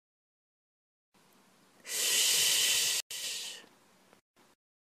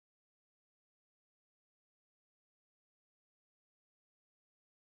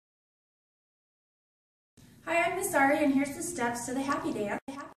Hi, I'm Miss Ari, and here's the steps to the happy dance.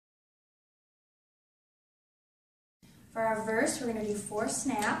 For our verse, we're going to do 4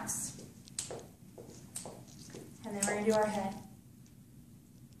 snaps, and then we're going to do our head.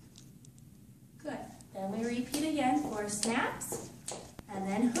 Good. Then we repeat again, 4 snaps, and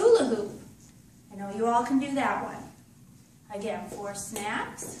then hula hoop. I know you all can do that one. Again, 4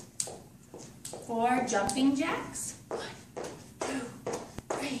 snaps, 4 jumping jacks. 1, 2,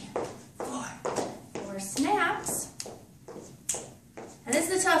 3, 4. 4 snaps. And this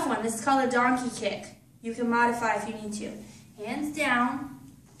is a tough one. This is called a donkey kick. You can modify if you need to. Hands down,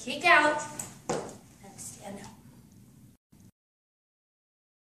 kick out, and stand up.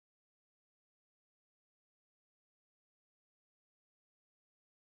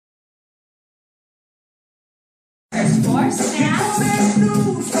 There's 4 snaps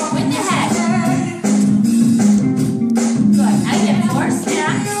with the head. Good. Again, 4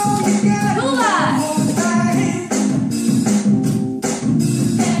 snaps. Hula.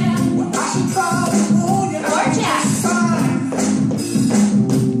 4 jacks.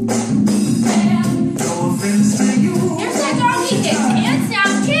 Here's that donkey kick. Hands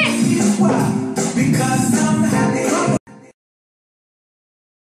down, kick.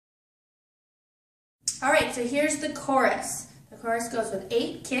 All right, so here's the chorus. The chorus goes with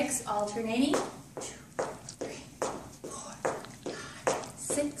 8 kicks alternating. 2, 3, 4, 5,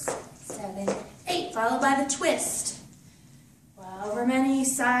 6, 7, 8, followed by the twist. However many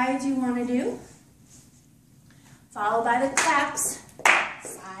sides you want to do. Followed by the claps,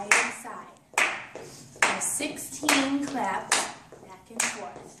 side and side. So 16 claps, back and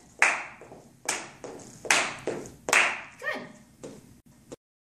forth. Good.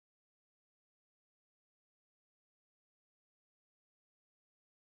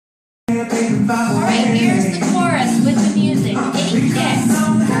 All right, here's the chorus with the music. 8 kicks.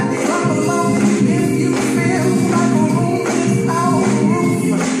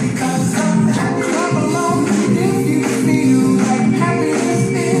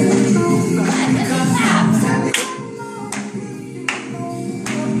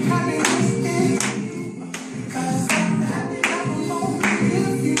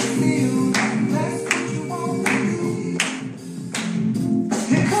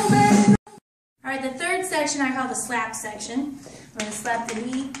 Alright, the third section I call the slap section. We're going to slap the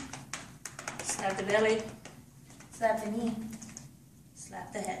knee, slap the belly, slap the knee,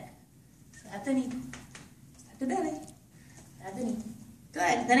 slap the head, slap the knee, slap the belly, slap the knee.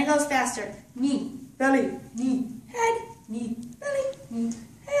 Good. Then it goes faster. Knee, belly, knee, head, knee, belly, knee,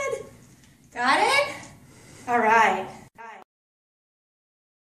 head. Got it? Alright.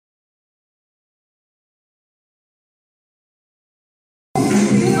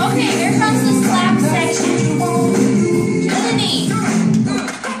 Okay, here comes the slap section. To the knee.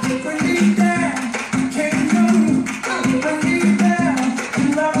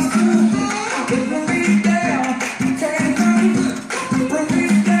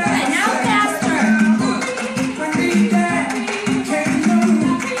 Good, now faster.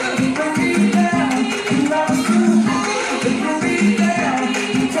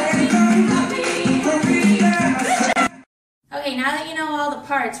 Okay, now that you know all the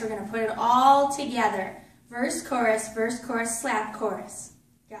parts, we're going to put it all together. Verse, chorus, slap, chorus.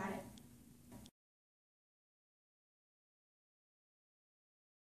 Got it.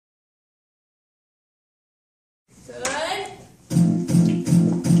 Good.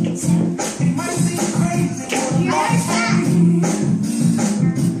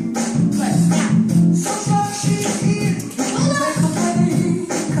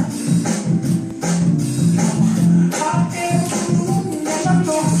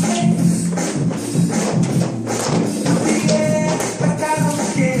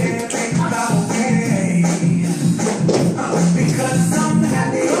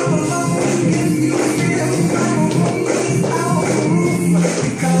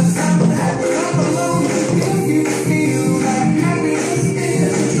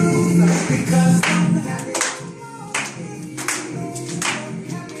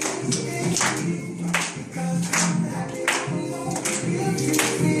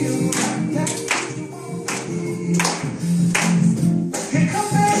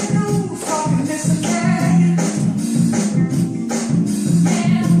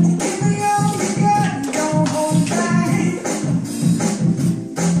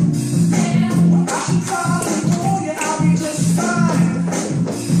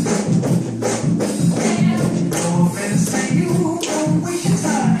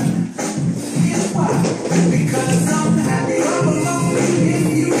 Because